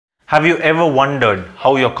Have you ever wondered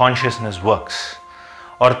how your consciousness works?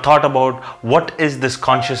 Or thought about what is this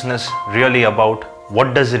consciousness really about?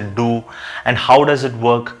 What does it do? And how does it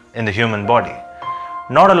work in the human body?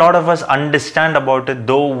 Not a lot of us understand about it,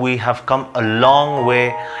 though we have come a long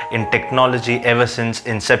way in technology ever since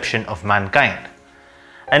inception of mankind.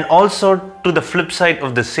 And also, to the flip side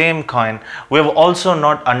of the same coin, we have also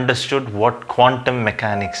not understood what quantum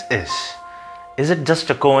mechanics is. Is it just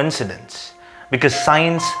a coincidence? Because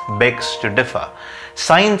science begs to differ.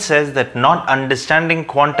 Science says that not understanding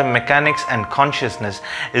quantum mechanics and consciousness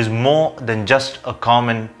is more than just a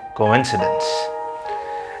common coincidence.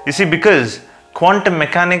 You see, because quantum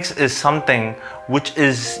mechanics is something which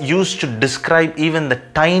is used to describe even the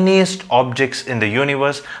tiniest objects in the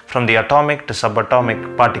universe, from the atomic to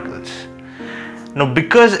subatomic particles. Now,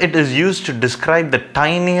 because it is used to describe the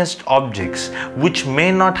tiniest objects which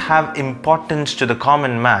may not have importance to the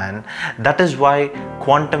common man, that is why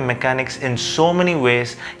quantum mechanics in so many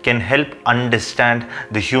ways can help understand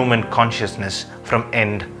the human consciousness from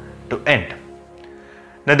end to end.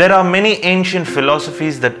 Now, there are many ancient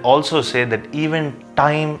philosophies that also say that even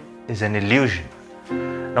time is an illusion.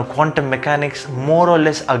 Now, quantum mechanics more or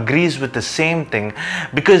less agrees with the same thing,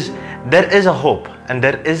 because there is a hope and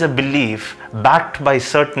there is a belief backed by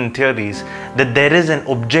certain theories that there is an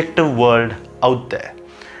objective world out there.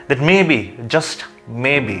 That maybe, just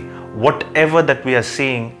maybe, whatever that we are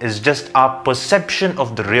seeing is just our perception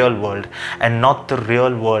of the real world and not the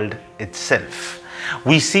real world itself.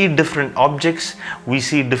 We see different objects, we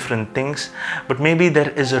see different things, but maybe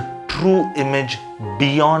there is a true image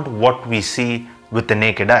beyond what we see with the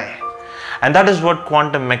naked eye. And that is what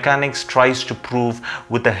quantum mechanics tries to prove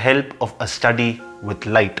with the help of a study with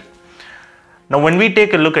light. Now, when we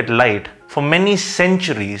take a look at light, for many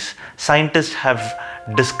centuries, scientists have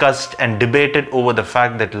discussed and debated over the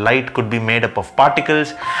fact that light could be made up of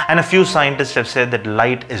particles, and a few scientists have said that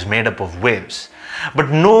light is made up of waves. But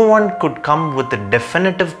no one could come with a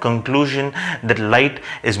definitive conclusion that light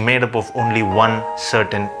is made up of only one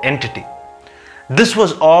certain entity. This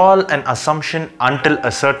was all an assumption until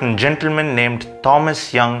a certain gentleman named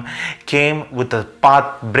Thomas Young came with a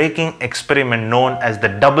path-breaking experiment known as the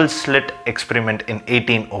Double Slit experiment in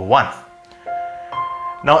 1801.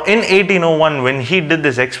 Now, in 1801, when he did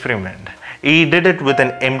this experiment, he did it with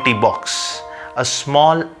an empty box, a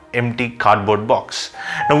small empty cardboard box.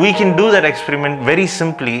 Now, we can do that experiment very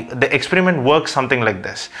simply. The experiment works something like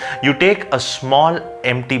this. You take a small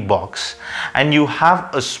empty box and you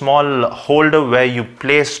have a small holder where you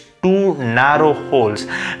place two narrow holes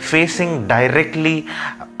facing directly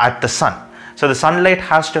at the sun. So the sunlight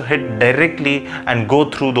has to hit directly and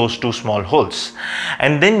go through those two small holes.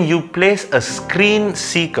 And then you place a screen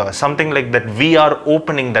seeker, something like that VR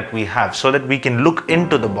opening that we have, so that we can look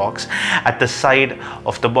into the box at the side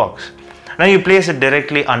of the box. Now you place it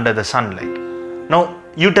directly under the sunlight. Now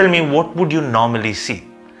you tell me, what would you normally see?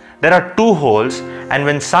 There are two holes, and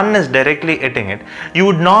when sun is directly hitting it, you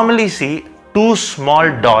would normally see two small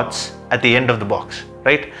dots at the end of the box,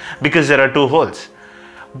 right? Because there are two holes.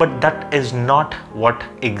 But that is not what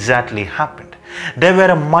exactly happened. There were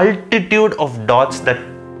a multitude of dots that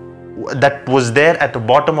was there at the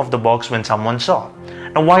bottom of the box when someone saw.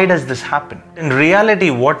 Now, why does this happen? In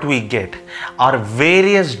reality, what we get are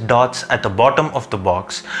various dots at the bottom of the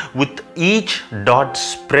box, with each dot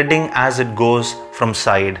spreading as it goes from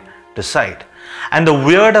side to side. And the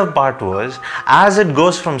weirder part was, as it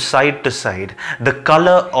goes from side to side, the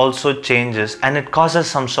color also changes and it causes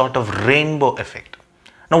some sort of rainbow effect.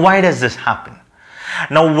 Now, why does this happen?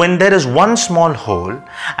 Now, when there is one small hole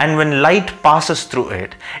and when light passes through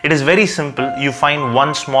it, it is very simple. You find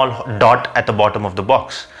one small dot at the bottom of the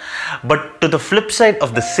box. But to the flip side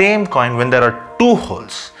of the same coin, when there are two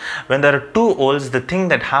holes, the thing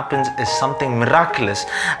that happens is something miraculous,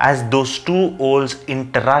 as those two holes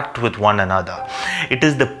interact with one another. It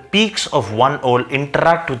is the peaks of one hole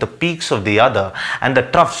interact with the peaks of the other, and the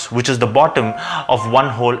troughs, which is the bottom of one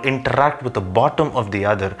hole, interact with the bottom of the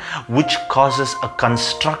other, which causes a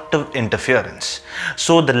constructive interference.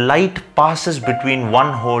 So the light passes between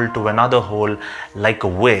one hole to another hole like a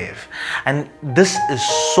wave. And this is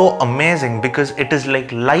so amazing, because it is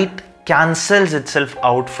like light cancels itself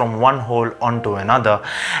out from one hole onto another,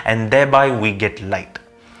 and thereby we get light.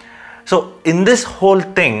 So in this whole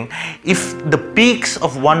thing, if the peaks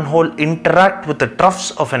of one hole interact with the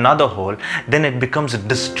troughs of another hole, then it becomes a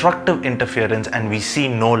destructive interference and we see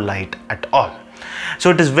no light at all. So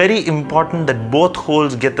it is very important that both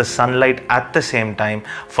holes get the sunlight at the same time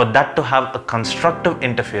for that to have a constructive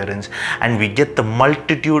interference, and we get the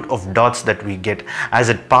multitude of dots that we get as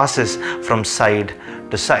it passes from side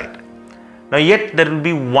to side. Now yet there will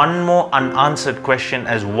be one more unanswered question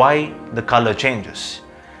as why the color changes.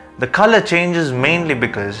 The color changes mainly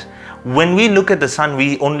because when we look at the sun,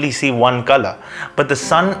 we only see one color, but the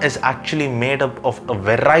sun is actually made up of a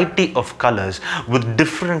variety of colors with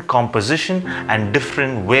different composition and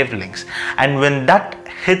different wavelengths. And when that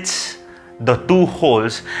hits the two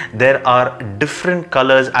holes, there are different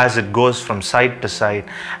colors as it goes from side to side,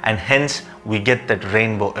 and hence we get that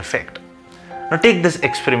rainbow effect. Now take this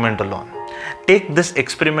experiment alone. Take this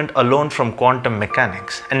experiment alone from quantum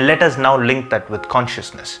mechanics, and let us now link that with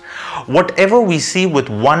consciousness. Whatever we see with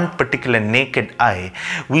one particular naked eye,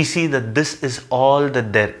 we see that this is all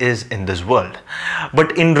that there is in this world.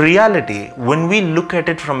 But in reality, when we look at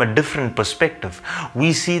it from a different perspective,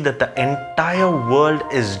 we see that the entire world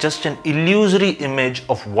is just an illusory image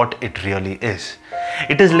of what it really is.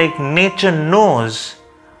 It is like nature knows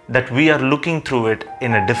that we are looking through it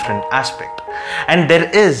in a different aspect. And there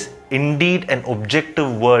is indeed an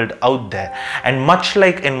objective world out there, and much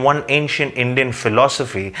like in one ancient Indian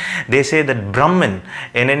philosophy, they say that Brahman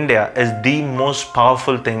in India is the most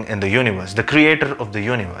powerful thing in the universe, the creator of the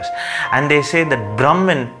universe. And they say that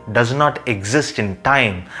Brahman does not exist in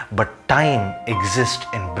time, but time exists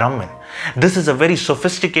in Brahman. This is a very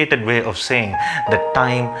sophisticated way of saying that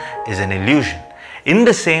time is an illusion. In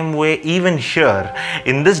the same way, even here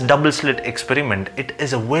in this double slit experiment, it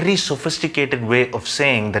is a very sophisticated way of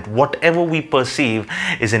saying that whatever we perceive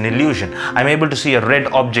is an illusion. I'm able to see a red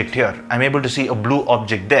object here. I'm able to see a blue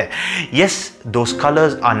object there. Yes, those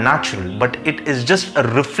colors are natural, but it is just a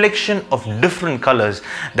reflection of different colors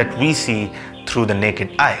that we see through the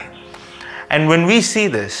naked eye. And when we see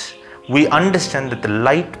this, we understand that the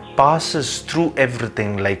light passes through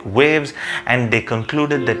everything like waves, and they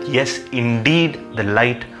concluded that yes, indeed the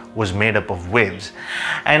light was made up of waves.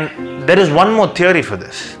 And there is one more theory for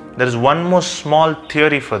this. There is one more small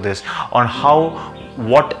theory for this on how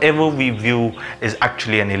whatever we view is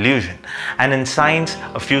actually an illusion. And in science,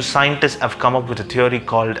 a few scientists have come up with a theory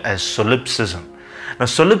called as Solipsism. Now,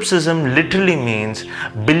 Solipsism literally means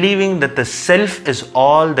believing that the self is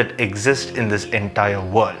all that exists in this entire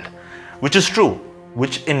world, which is true,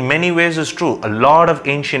 which in many ways is true. A lot of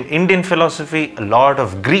ancient Indian philosophy, a lot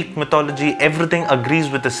of Greek mythology, everything agrees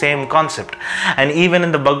with the same concept. And even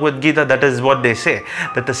in the Bhagavad Gita, that is what they say,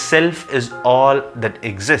 that the self is all that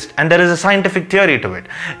exists. And there is a scientific theory to it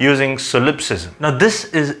using solipsism. Now, this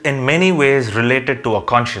is in many ways related to our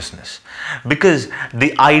consciousness, because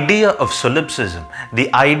the idea of solipsism,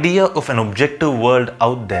 the idea of an objective world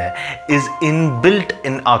out there, is inbuilt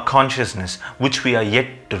in our consciousness, which we are yet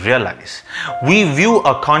to realize. We view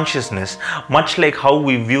our consciousness much like how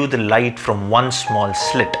we view the light from one small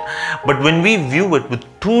slit. But when we view it with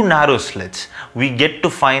two narrow slits, we get to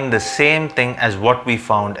find the same thing as what we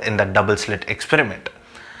found in the double slit experiment.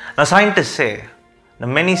 Now, scientists say,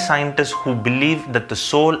 many scientists who believe that the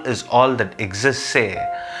soul is all that exists say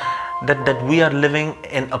that we are living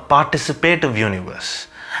in a participative universe,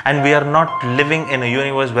 and we are not living in a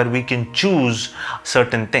universe where we can choose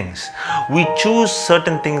certain things. We choose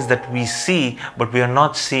certain things that we see, but we are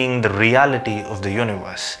not seeing the reality of the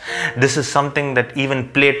universe. This is something that even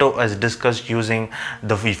Plato has discussed using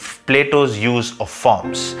Plato's use of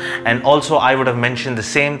forms. And also I would have mentioned the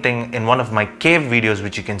same thing in one of my cave videos,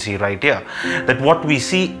 which you can see right here, that what we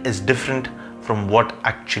see is different from what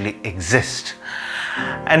actually exists.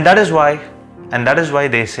 And that is why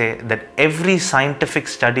they say that every scientific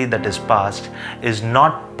study that is passed is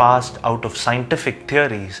not passed out of scientific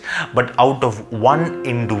theories, but out of one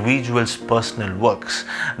individual's personal works.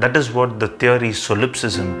 That is what the theory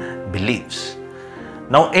Solipsism believes.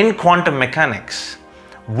 Now, in quantum mechanics,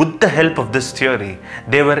 with the help of this theory,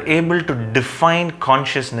 they were able to define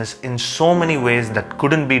consciousness in so many ways that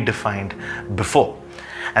couldn't be defined before.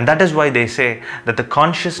 And that is why they say that the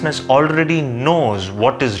consciousness already knows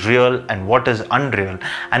what is real and what is unreal,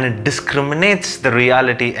 and it discriminates the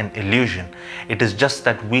reality and illusion. It is just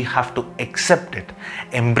that we have to accept it,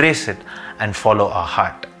 embrace it, and follow our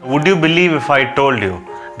heart. Would you believe if I told you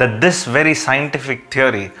that this very scientific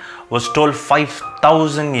theory was told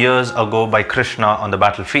 5,000 years ago by Krishna on the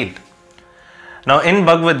battlefield? Now, in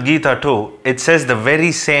Bhagavad Gita too, it says the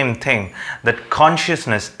very same thing, that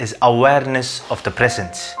consciousness is awareness of the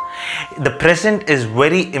presence. The present is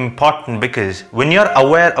very important because when you're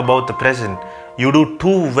aware about the present, you do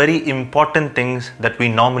two very important things that we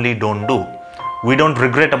normally don't do. We don't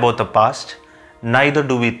regret about the past, neither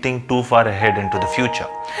do we think too far ahead into the future.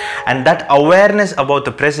 And that awareness about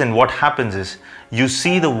the present, what happens is, you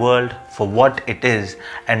see the world for what it is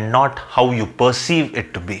and not how you perceive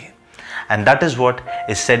it to be. And that is what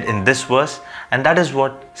is said in this verse, And that is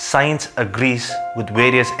what science agrees with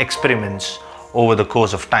various experiments over the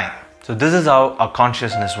course of time. So this is how our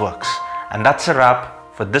consciousness works. And that's a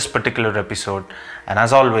wrap for this particular episode. And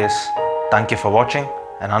as always, thank you for watching.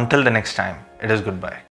 And until the next time, it is goodbye.